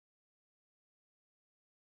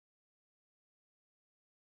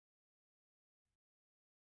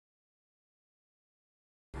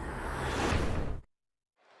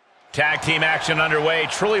Tag team action underway,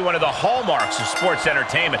 truly one of the hallmarks of sports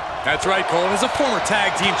entertainment. That's right, Cole. As a former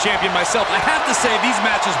tag team champion myself, I have to say these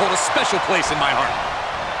matches hold a special place in my heart.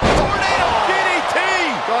 Tornado DDT!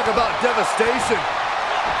 Talk about devastation.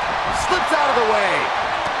 Slips out of the way.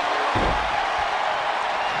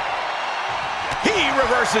 He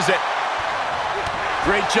reverses it.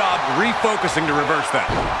 Great job refocusing to reverse that.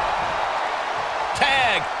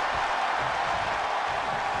 Tag.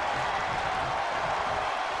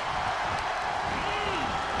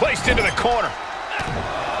 Placed into the corner.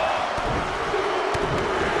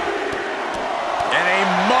 And a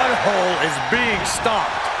mud hole is being stomped.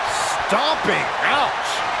 Stomping.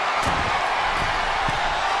 Ouch.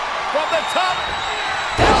 From the top.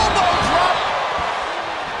 Elbow drop.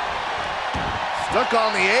 Stuck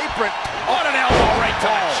on the apron. On an elbow right to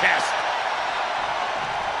the chest.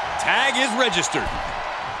 Tag is registered.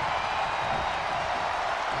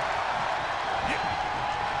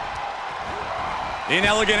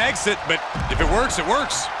 Inelegant exit, but if it works, it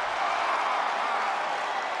works.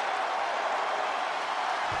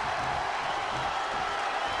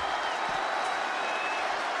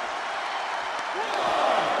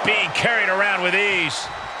 Being carried around with ease.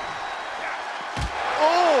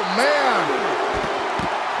 Oh, man.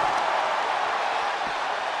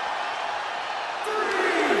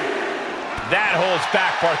 That holds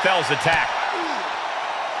back Barthel's attack.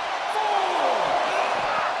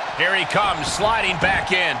 Here he comes, sliding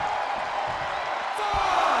back in.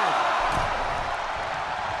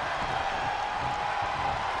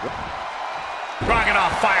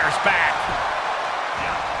 DRAGUNOV fires back.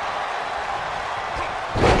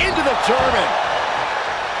 Into the German.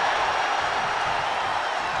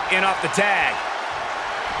 In off the tag.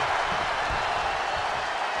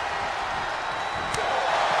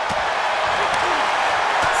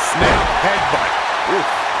 Snap headbutt. Oof.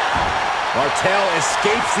 Barthel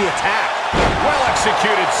escapes the attack.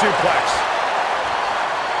 Well-executed suplex.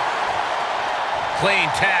 Clean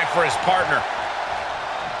tag for his partner.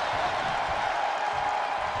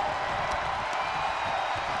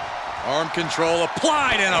 Arm control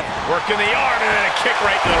applied and a Working the arm and then a kick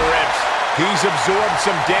right to the ribs. He's absorbed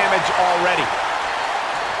some damage already.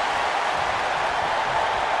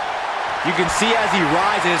 You can see as he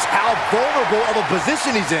rises how vulnerable of a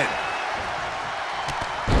position he's in.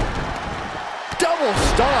 Double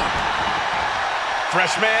stomp.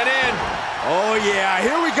 Fresh man in. Oh, yeah,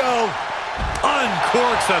 here we go.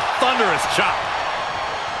 uncorks a thunderous chop.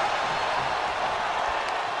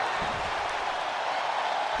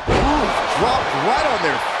 Ooh, dropped right on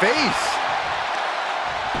their face.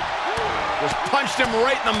 Just punched him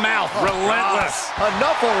right in the mouth. Oh, relentless. God.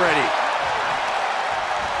 Enough already.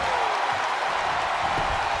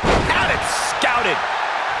 Had it scouted.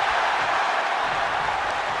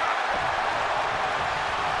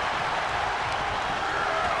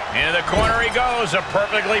 Into the corner he goes, a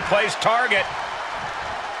perfectly placed target.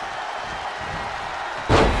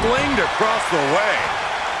 Flinged across the way.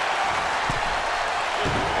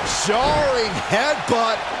 Jarring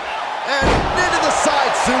headbutt. And into the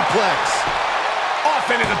side suplex.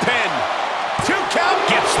 Off into the pin. 2 count,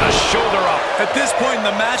 gets the shoulder up. At this point in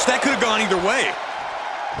the match, that could have gone either way.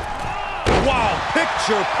 Wow,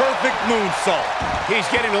 picture-perfect moonsault. He's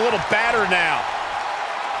getting a little battered now.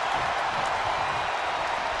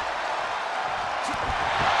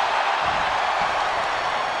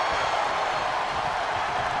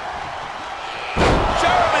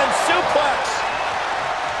 German suplex.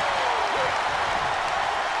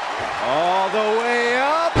 All the way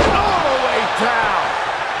up and all the way down.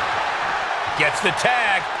 Gets the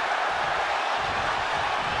tag.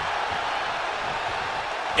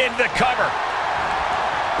 In the cover.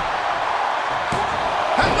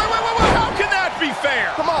 Hey, wait. How can that be fair?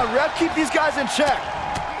 Come on, ref. Keep these guys in check.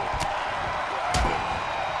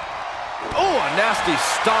 Oh, a nasty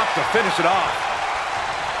stop to finish it off.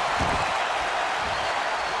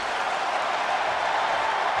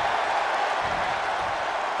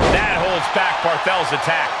 That holds back Barthel's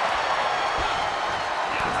attack.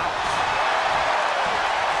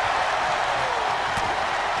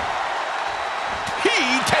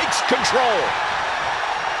 He takes control.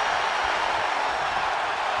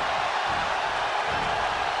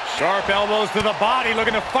 Sharp elbows to the body,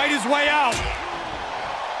 looking to fight his way out.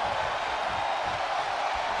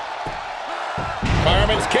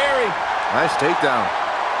 Fireman's carry. Nice takedown.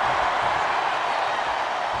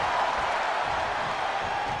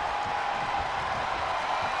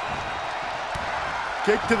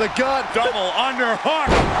 Kick to the gut. Double underhook.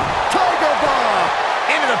 Tiger bomb.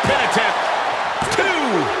 Into the pin attempt. 2.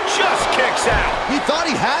 Just kicks out. He thought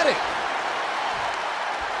he had it.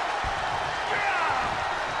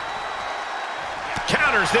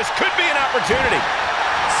 counters. This could be an opportunity.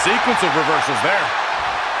 Sequence of reversals there.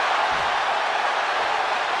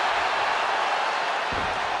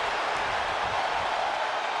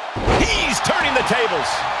 He's turning the tables.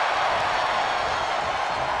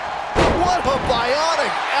 What a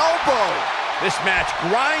bionic elbow. This match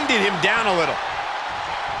grinded him down a little.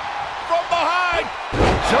 From behind.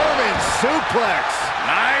 German suplex.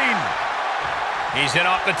 9. He's in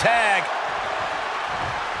off the tag.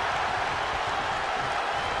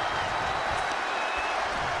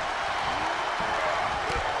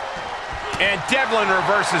 And Devlin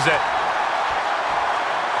reverses it.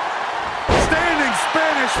 Standing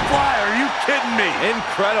Spanish fly, are you kidding me?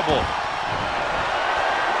 Incredible.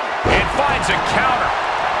 And finds a counter.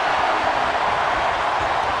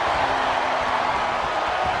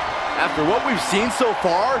 After what we've seen so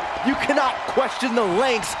far, you cannot question the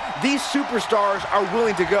lengths these superstars are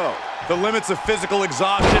willing to go. The limits of physical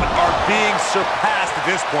exhaustion are being surpassed at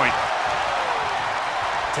this point.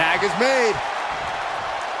 Tag is made.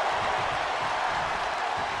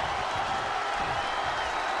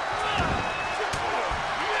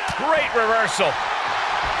 Great reversal.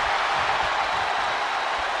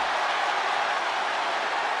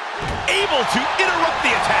 Able to interrupt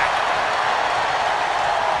the attack.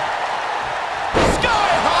 Sky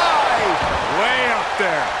high. Way up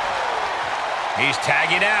there. He's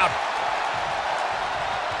tagging out.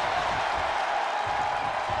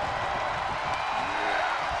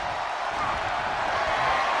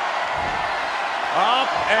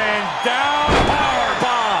 Up and down. Power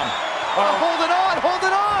bomb. Hold it on, hold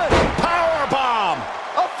it on. Power bomb.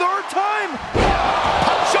 A third time.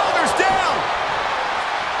 Shoulders down.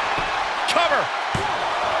 Cover.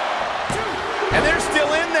 And they're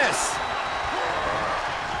still in this.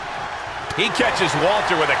 He catches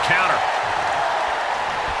Walter with a counter.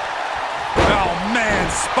 Oh, man,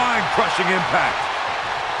 spine-crushing impact.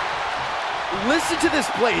 Listen to this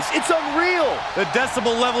place. It's unreal. The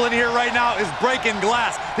decibel level in here right now is breaking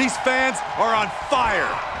glass. These fans are on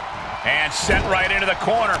fire. And sent right into the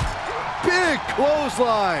corner. Big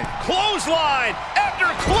clothesline. Clothesline after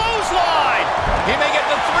clothesline. He may get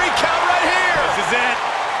the 3 count right here. This is it.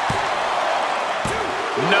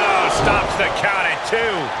 No, stops the count at 2.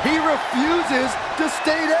 He refuses to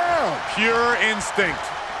stay down. Pure instinct.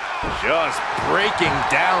 Just breaking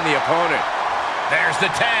down the opponent. There's the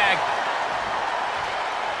tag.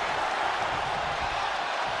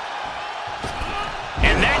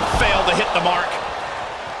 And that failed to hit the mark.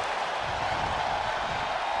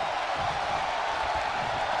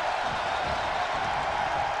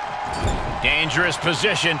 Dangerous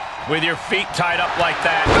position with your feet tied up like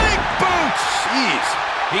that. Big boot! Jeez.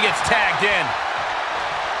 He gets tagged in.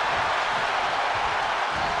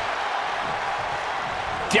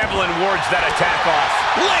 Devlin wards that attack off.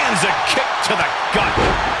 Lands a kick to the gut.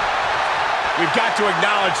 We've got to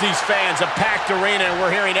acknowledge these fans, a packed arena, and we're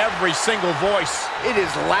hearing every single voice. It is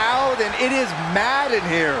loud and it is mad in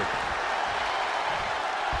here.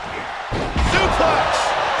 Suplex!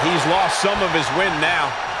 He's lost some of his wind now.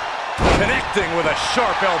 Connecting with a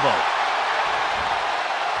sharp elbow.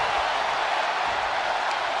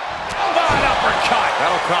 An uppercut.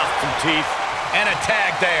 That'll cost some teeth. And a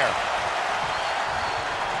tag there.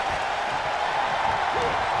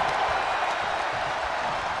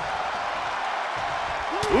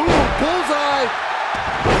 Ooh, bullseye.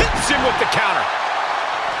 Hits him with the counter.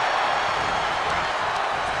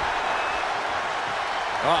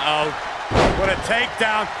 Uh-oh. What a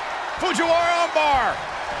takedown. Fujiwara armbar.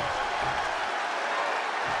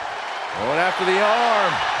 Going after the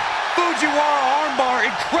arm. Fujiwara armbar,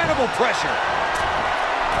 incredible pressure.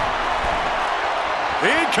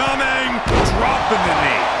 Incoming. Dropping the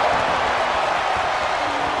knee.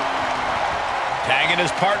 Tagging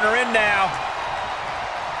his partner in now.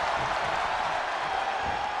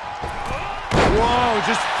 Whoa,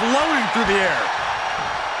 just floating through the air.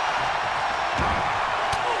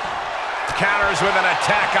 Counters with an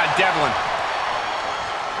attack on Devlin.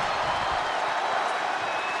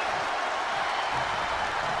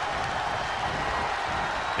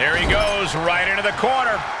 There he goes, right into the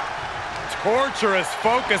corner. Torturous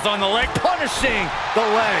focus on the leg, punishing the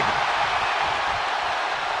leg.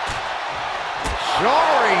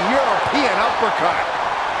 Jarring European uppercut.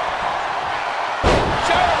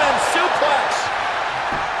 German suplex.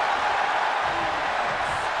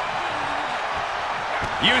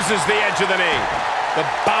 Uses the edge of the knee. The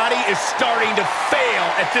body is starting to fail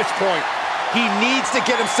at this point. He needs to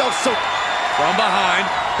get himself so... From behind,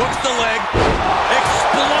 hooks the leg.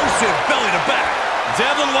 Explosive belly to back.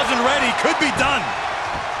 Devlin wasn't ready, could be done.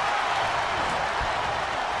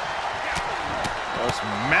 Just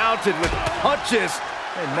mounted with punches.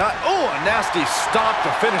 And not, oh, a nasty stop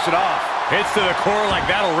to finish it off. Hits to the core like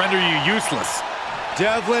that'll render you useless.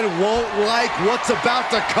 Devlin won't like what's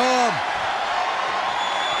about to come.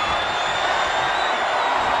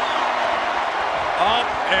 Up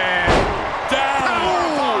and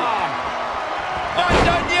down. Not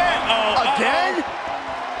done yet. Again?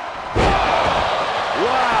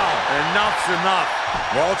 Wow. Enough's enough.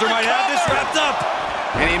 Walter might have this wrapped up.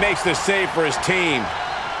 And he makes the save for his team.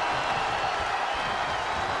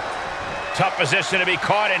 Tough position to be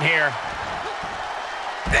caught in here.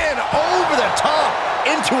 And over the top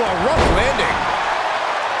into a rough landing.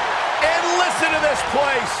 And listen to this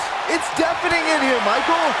place. It's deafening in here,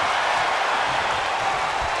 Michael.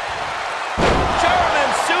 German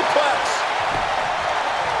suplex.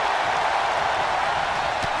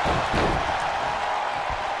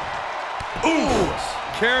 Ooh.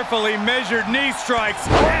 Carefully measured knee strikes.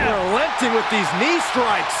 Unrelenting with these knee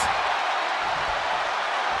strikes.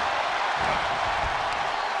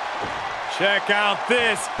 Check out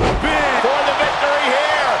this. Big. For the victory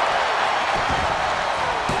here.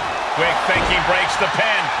 Quick thinking breaks the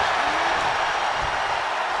pin.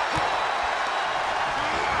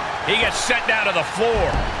 He gets sent down to the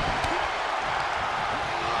floor.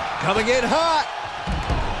 Coming in hot.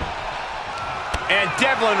 And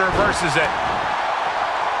Devlin reverses it.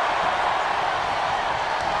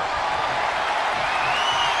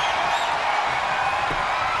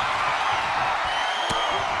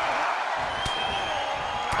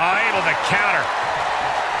 Able to counter.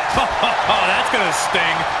 Oh, that's gonna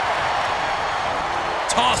sting.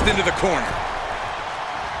 Tossed into the corner.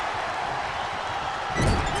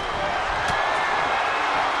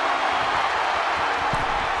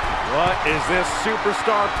 What is this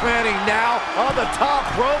superstar planning now? On the top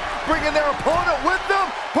rope, bringing their opponent with them.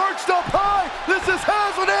 Perched up high. This is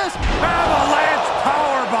hazardous. Avalanche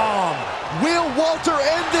powerbomb. Will Walter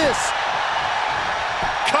end this?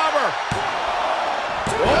 Cover.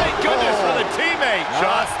 Thank goodness for the teammate.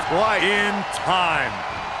 Just in time.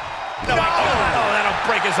 No, that'll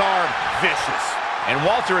break his arm. Vicious. And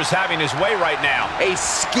Walter is having his way right now. A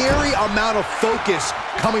scary amount of focus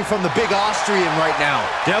coming from the big Austrian right now.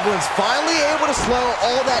 Devlin's finally able to slow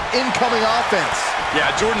all that incoming offense.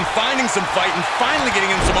 Yeah, Jordan finding some fight and finally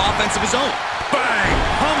getting him some offense of his own. Bang!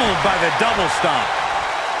 Pummeled by the double stomp.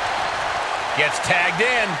 Gets tagged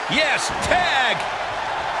in. Yes, tag.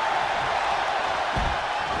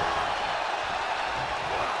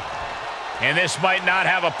 And this might not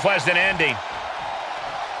have a pleasant ending.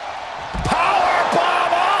 Power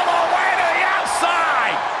bomb all the way to the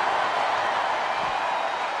outside.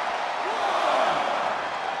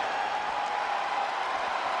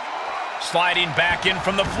 Sliding back in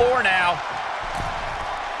from the floor now.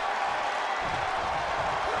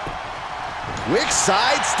 Quick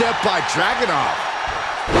sidestep by DRAGUNOV.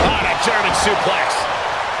 On a German suplex.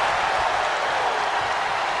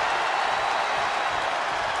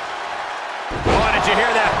 Oh, did you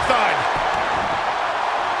hear that thud?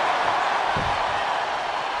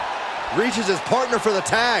 Reaches his partner for the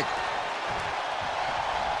tag.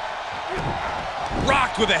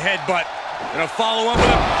 Rocked with a headbutt. Gonna follow up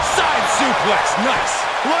with a side suplex. Nice.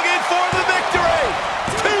 Looking for the victory.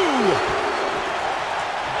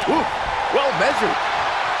 2. Ooh, well measured.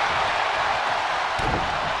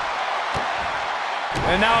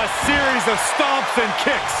 And now a series of stomps and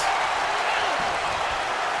kicks.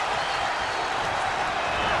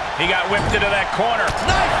 He got whipped into that corner.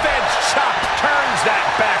 Knife edge chop turns that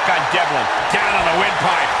back on Devlin. Down on the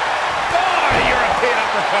windpipe. Oh, a European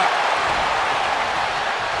uppercut.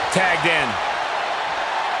 Tagged in.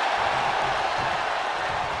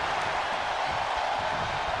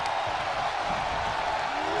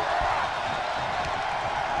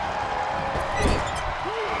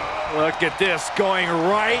 Look at this, going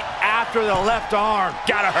right after the left arm.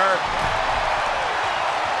 Gotta hurt.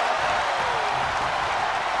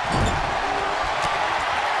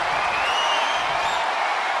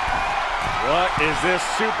 What is this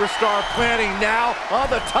superstar planning now? On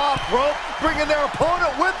the top rope, bringing their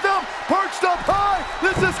opponent with them. Perched up high.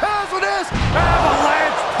 This is hazardous.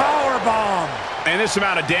 Avalanche powerbomb. And this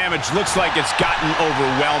amount of damage looks like it's gotten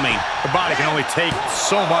overwhelming. The body can only take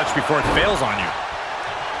so much before it fails on you.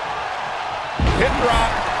 Hip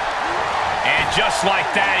drop. And just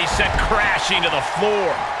like that, he's sent crashing to the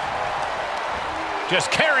floor.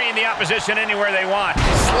 Just carrying the opposition anywhere they want.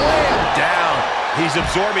 Slam down. He's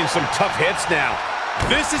absorbing some tough hits now.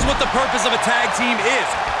 This is what the purpose of a tag team is.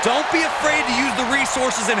 Don't be afraid to use the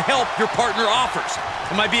resources and help your partner offers.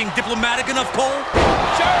 Am I being diplomatic enough, Cole?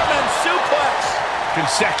 German suplex.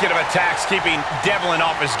 Consecutive attacks keeping Devlin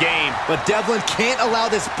off his game. But Devlin can't allow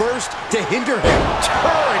this burst to hinder him.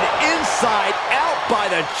 Turned inside out by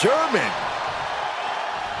the German.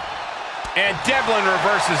 And Devlin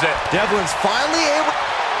reverses it. Devlin's finally able...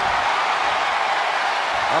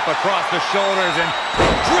 Up across the shoulders and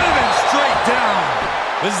driven straight down.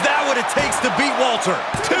 Is that what it takes to beat Walter?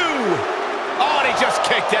 2. Oh, and he just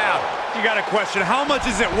kicked out. You got a question. How much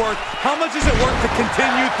is it worth? How much is it worth to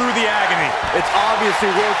continue through the agony? It's obviously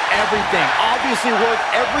worth everything. Obviously worth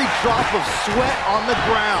every drop of sweat on the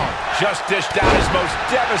ground. Just dished out his most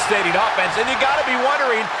devastating offense, and you got to be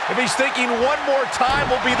wondering if he's thinking one more time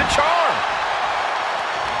will be the charm.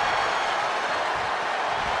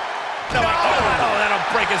 No, that'll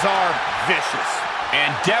break his arm. Vicious.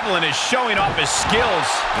 And Devlin is showing off his skills.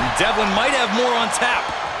 And Devlin might have more on tap.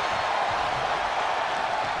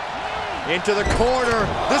 Into the corner.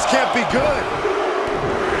 This can't be good.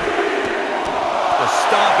 Just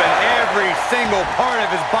stomping every single part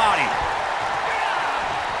of his body.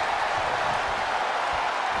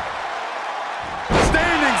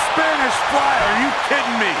 Standing Spanish fly. Are you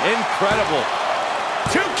kidding me? Incredible.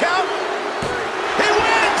 2 count. He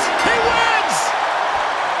wins! He wins!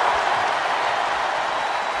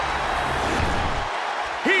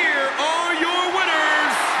 Here are your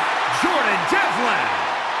winners, Jordan Devlin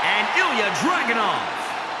and IJA DRAGUNOV.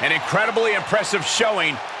 An incredibly impressive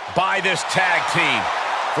showing by this tag team.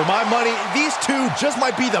 For my money, these two just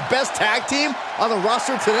might be the best tag team on the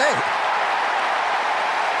roster today.